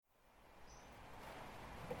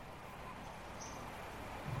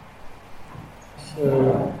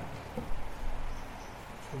So,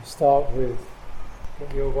 we'll start with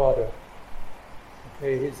your Vada.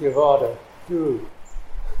 Okay, here's your Vada. Do.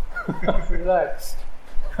 Relax.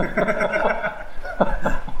 Don't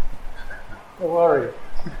worry.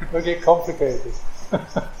 Don't get complicated.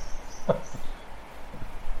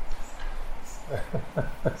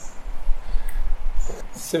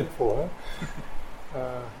 Simple,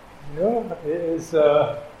 huh? It is.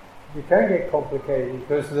 You can get complicated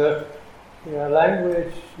because the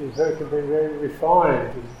language can be very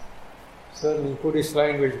refined. And certainly, Buddhist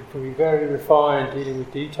language can be very refined, dealing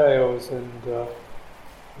with details and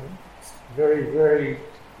very, very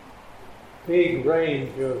big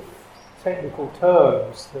range of technical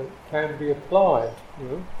terms that can be applied.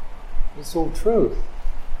 It's all true.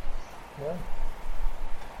 Yeah.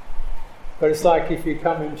 But it's like if you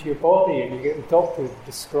come into your body and you get the doctor to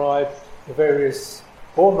describe the various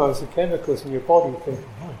hormones and chemicals in your body, you think,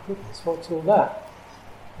 oh my goodness, what's all that?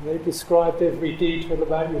 And they described every detail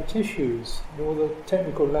about your tissues and all the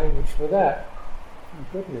technical language for that. Oh my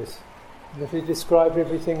goodness. And if they described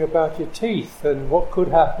everything about your teeth and what could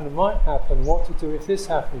happen and might happen, what to do if this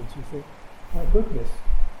happens, you think, my goodness,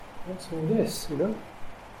 what's all this,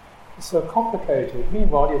 It's so complicated.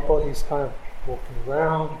 Meanwhile, your body's kind of walking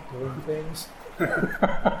around, doing things.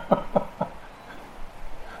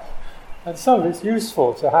 And so it's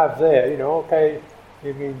useful to have there,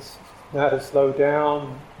 it means know how to slow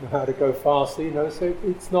down, know how to go faster, so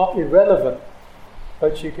it's not irrelevant,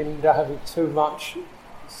 but you can end up having too much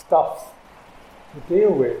stuff to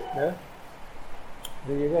deal with, yeah?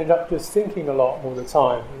 Then you end up just thinking a lot all the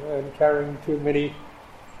time, and carrying too many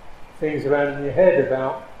things around in your head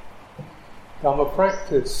about Dhamma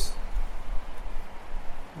practice.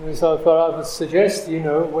 And so I thought I would suggest,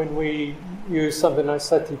 when we use something like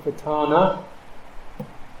Satipatthana,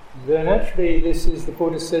 then actually the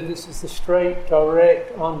Buddha said this is the straight,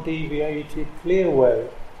 direct, undeviated, clear way.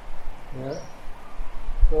 Yeah?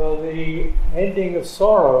 For the ending of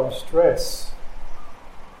sorrow and stress.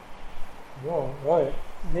 Oh, right.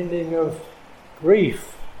 Ending of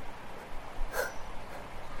grief.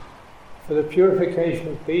 For the purification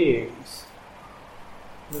of beings.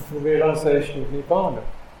 And for the realization of Nibbana.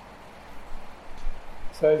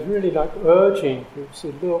 So it's really like urging people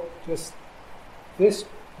to look just this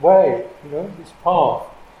way, this path.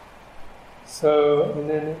 So, and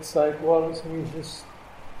then it's like, so you just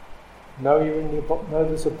know you're in know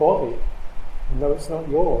there's a body, and know it's not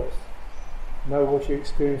yours. Know what you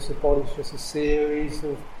experience, the body is just a series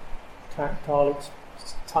of tactile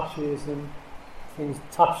touches and things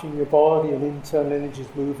touching your body and internal energies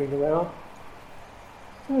moving around.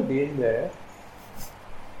 It's going to be in there.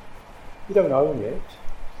 You don't own it.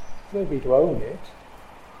 There's no need to own it.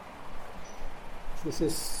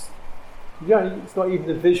 It's not even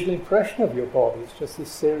a visual impression of your body. It's just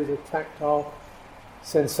this series of tactile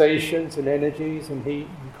sensations and energies and heat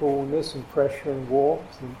and coolness and pressure and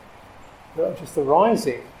warmth and just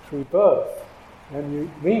arising through birth. And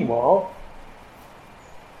meanwhile,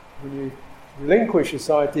 when you relinquish this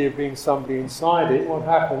idea of being somebody inside it, what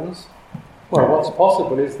happens? Well, what's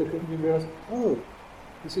possible is that you realise,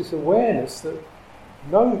 this is awareness that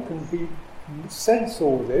no one can sense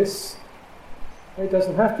all this. It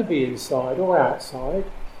doesn't have to be inside or outside.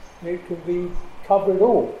 It can be cover it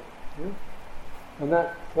all. Yeah? And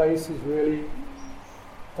that place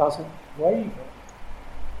doesn't waver.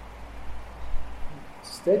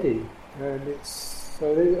 It's steady and it's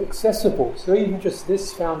accessible. So even just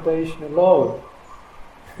this foundation alone,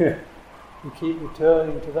 you keep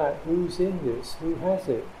returning to that. Who's in this? Who has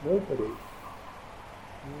it? Nobody.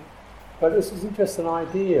 Yeah? But this isn't just an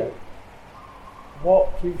idea.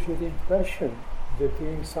 What gives you the impression of there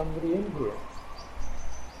being somebody in here?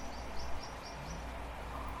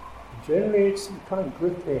 Generally it's kind of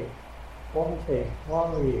gripping, wanting,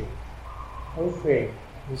 worrying, hoping,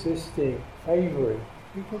 resisting, favouring.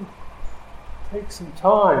 You can take some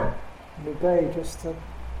time in the day just to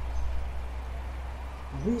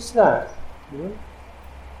release that,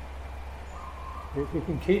 If we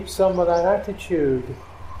can keep some of that attitude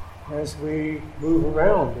as we move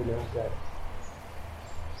around in our day.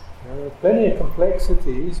 There are plenty of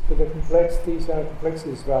complexities, but the complexities are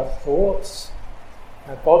complexities of our thoughts.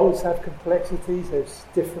 Our bodies have complexities, there's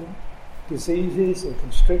different diseases and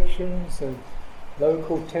constrictions and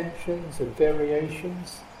local tensions and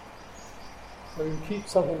variations. So you keep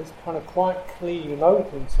something that's kind of quite clean and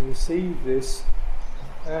open to receive this,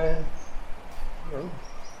 and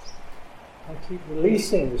I keep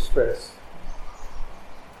releasing the stress.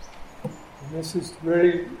 And this is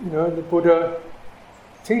really, the Buddha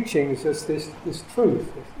teaching is just this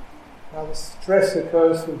truth, how the stress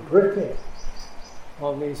occurs through gripping,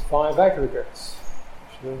 on these 5 aggregates.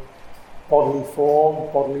 Actually, bodily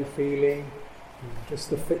form, bodily feeling, just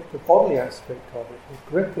the bodily aspect of it. The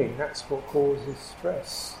gripping, that's what causes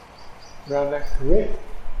stress. Around that grip,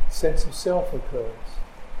 sense of self occurs.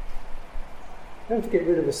 You don't have to get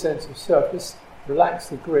rid of a sense of self, just relax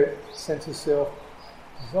the grip, sense of self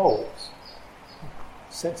dissolves.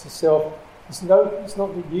 Sense of self, it's not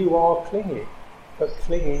that you are clinging, but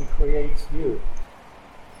clinging creates you.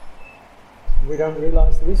 We don't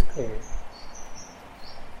realise there is clinging.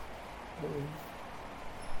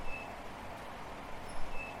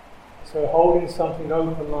 So holding something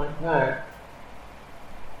open like that,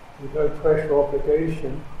 with no pressure or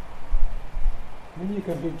obligation, then you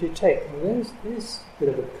can detect, well, there's a bit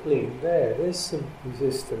of a cling there, there's some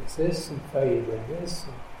resistance, there's some favouring, there's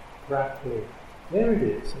some grappling. There it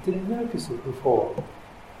is, I didn't notice it before.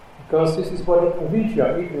 Because this is what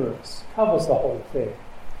avidya, ignorance, covers the whole thing.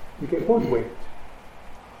 You get hoodwinked.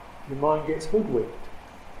 Your mind gets hoodwinked.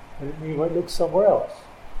 And you might look somewhere else.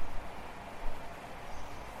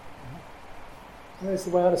 Where's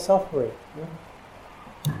the way out of suffering?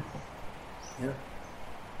 Yeah.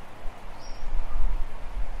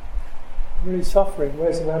 Really suffering,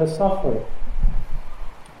 where's the way out of suffering?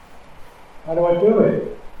 How do I do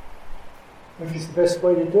it? Which is the best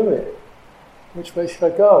way to do it? Which way should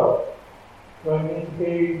I go? Do I need to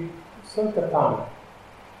be sotapanna?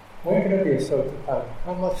 When can I be a sotapanna?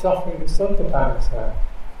 How much suffering do sotapannas have?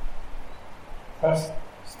 Perhaps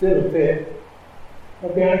still a bit.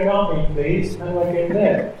 Maybe anagami, please. How do I get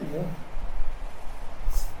there?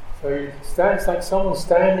 So it's like someone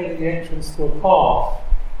standing at the entrance to a path,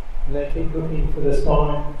 and they keep looking for the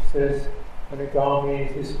sign which says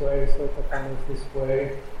anagami is this way, sotapanna is this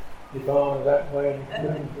way, nibbana that way, and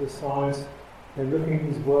looking for the signs. They're looking at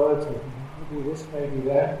these words, and maybe this, maybe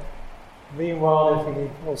that. Meanwhile, they're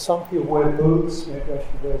thinking, well, some people wear boots, maybe I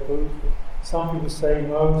should wear boots. Some people say,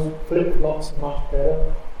 no, flip-flops are much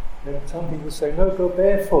better. And some people say, no, go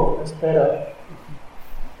barefoot, that's better.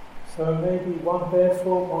 So maybe one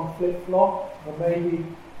barefoot, one flip-flop, or maybe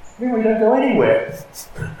we don't go anywhere.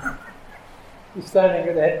 You're standing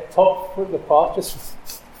at the top foot of the path, just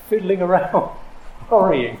fiddling around,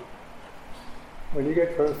 worrying. When you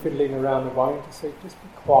get through fiddling around the mind, to say, just be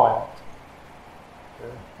quiet.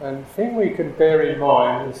 Yeah. And the thing we can bear in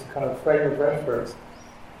mind is a kind of frame of reference.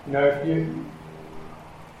 Our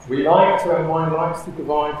mind likes to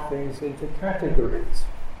divide things into categories.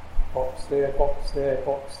 Box there, box there,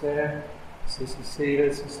 box there. This is sila,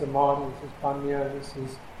 this is samadhi, this is panya, this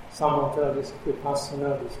is samatha, this is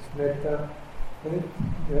vipassana, this is metta.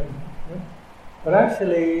 But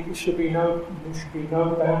actually, there should be no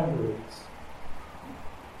boundaries.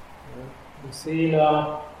 The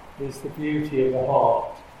sila is the beauty of the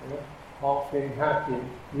heart. Heart feeling happy,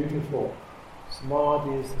 beautiful.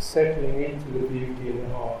 Samadhi is the settling into the beauty of the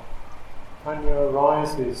heart. Panya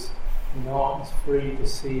arises and the heart is free to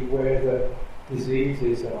see where the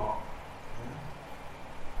diseases are.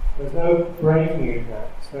 There's no breaking in that.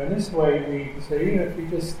 So in this way we say, if you're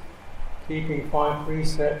just keeping 5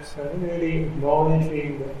 precepts and really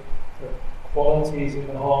acknowledging the qualities in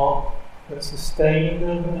the heart that sustain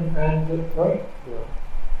them and that break them,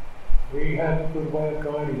 we have a good way of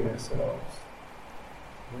guiding ourselves.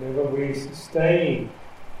 Whenever we sustain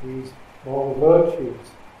these moral virtues,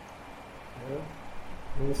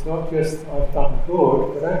 and it's not just I've done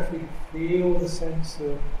good, but actually feel the sense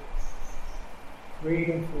of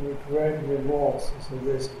freedom from regret and remorse as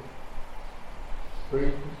arisen.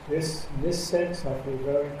 In this sense I feel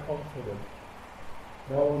very confident.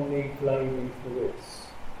 No one need blame me for this.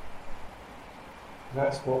 And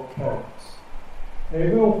that's what counts. They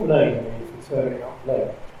will blame me for turning up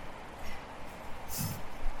late.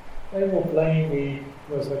 They will blame me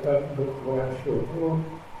because I don't look the way I should.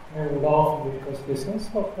 They will laugh at me because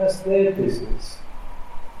that's their business.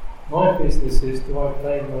 My business is, do I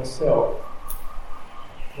blame myself?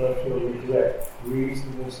 Do I feel regret?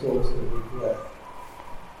 Reasonable source of regret?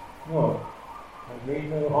 No. I mean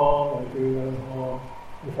no harm, I do no harm.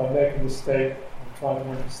 If I make a mistake, I try to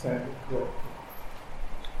understand it correctly.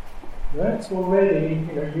 That's already,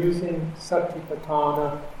 using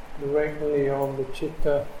satipatthana directly on the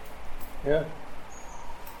citta. Yeah.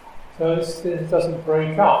 So it doesn't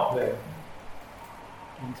break up then.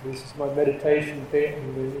 And this is my meditation bit,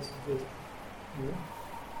 and this is just.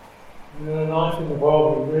 In the life in the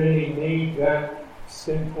world, we really need that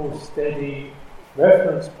simple, steady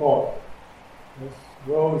reference point. This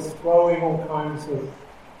world is throwing all kinds of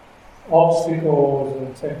obstacles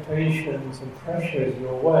and temptations and pressures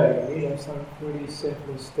your way. You need something really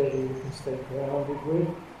simple and steady you can stay grounded with.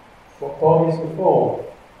 What bodies are for,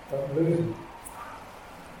 don't lose them.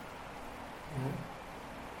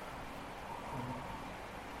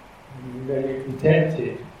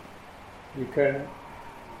 tempted, you can,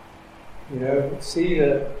 see that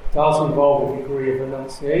it does involve a degree of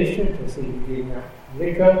renunciation, just as you eating that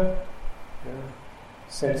liquor,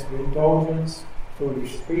 sense of indulgence,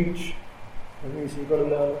 foolish speech. That means you've got to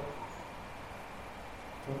learn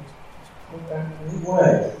just put that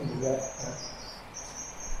away, that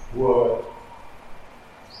word.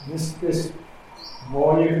 This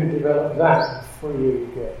more you can develop that, the freer you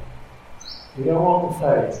get. You don't want the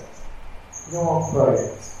faith. You don't want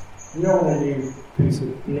praise. You don't want a new piece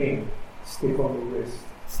of bling stick on the wrist.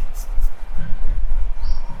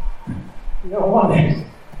 You don't want it.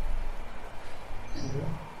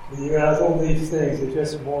 When you have all these things, they're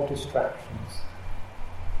just more distractions.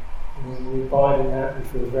 And when we abide in that, we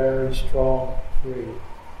feel very strong, free.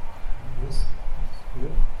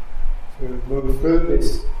 To move through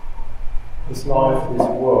this life, this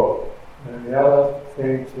world. And the other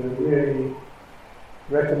thing to really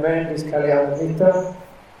recommend is Kalyana Mitta.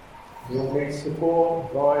 You'll need support,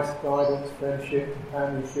 advice, guidance, friendship,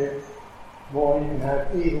 companionship. More you can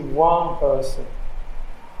have even one person,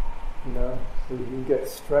 so you can get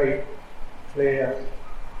straight, clear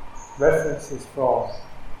references from.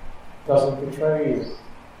 Doesn't betray you.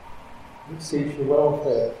 It seeks your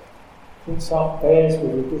welfare. Puts up, bears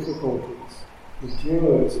with your difficulties.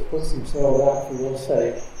 Endures, puts himself out for your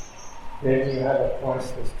sake. Then you have a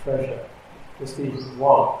priceless treasure. Just even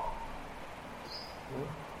one.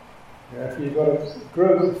 If you've got a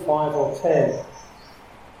group of 5 or 10,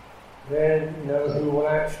 then who will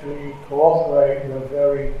actually cooperate in a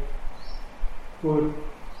very good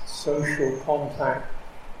social contact,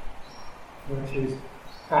 which is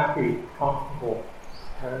happy, comfortable,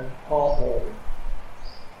 and heartwarming.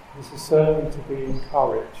 This is certainly to be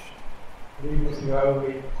encouraged. Even if you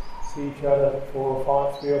only see each other 3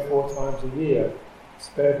 or 4 times a year, it's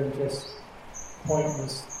better than just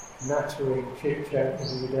pointless, nattering chit-chat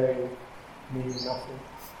every day meaning nothing.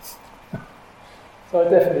 So I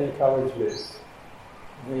definitely encourage this.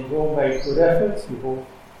 You've all made good efforts, you've all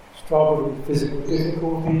struggled with physical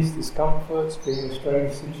difficulties, discomforts, being in a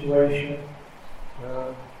strange situation,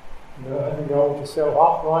 having to hold yourself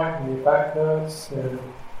upright when your back hurts, and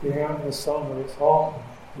being out in the sun when it's hot,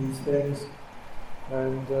 these things.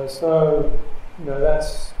 And so,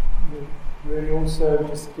 that's really also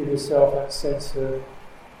just to give yourself that sense of,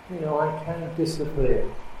 I can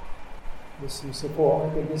discipline. With some support,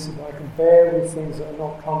 I can bear with things that are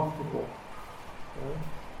not comfortable.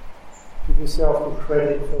 Give yourself the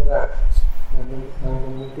credit for that, and the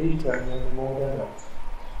mudita, and the modena.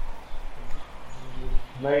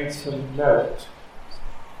 You've made some merit,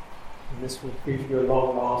 and this will give you a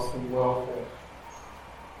long-lasting welfare.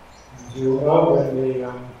 And you'll know when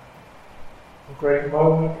the great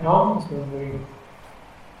moment comes, when the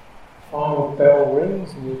final bell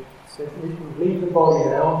rings, and you say, "We can leave the body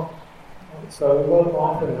now." So we won't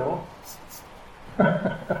like it now.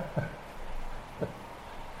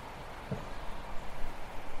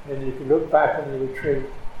 And you can look back on the retreat.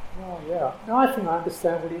 Oh yeah, no, I think I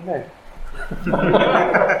understand what he meant.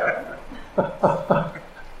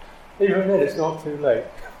 Even then, it's not too late.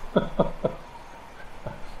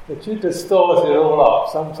 The Chitta stores it all up.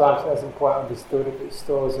 Sometimes it hasn't quite understood it, but it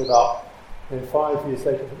stores it up. And 5 years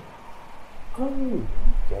later, oh, I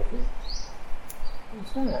get it.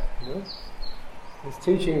 What's that? His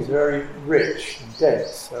teaching is very rich and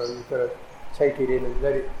dense, so you've got to take it in and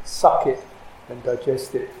let it suck it and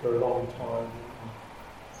digest it for a long time. And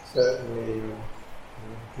certainly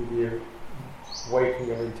give you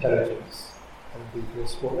awakening of intelligence and be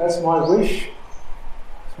blissful. That's my wish.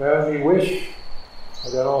 It's my only wish. I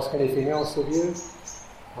don't ask anything else of you.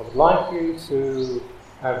 I would like you to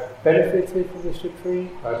have benefited from this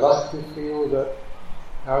retreat. I'd like to feel that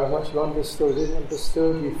how much you understood,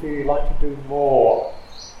 you feel you like to do more.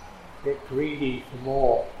 Get greedy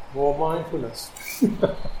for more mindfulness,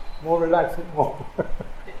 more relaxing, more.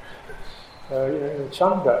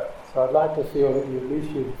 Chanda. So I'd like to feel that at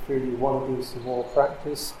least you feel you want to do some more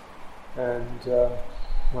practice, and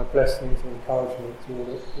my blessings and encouragement to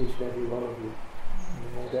each and every one of you.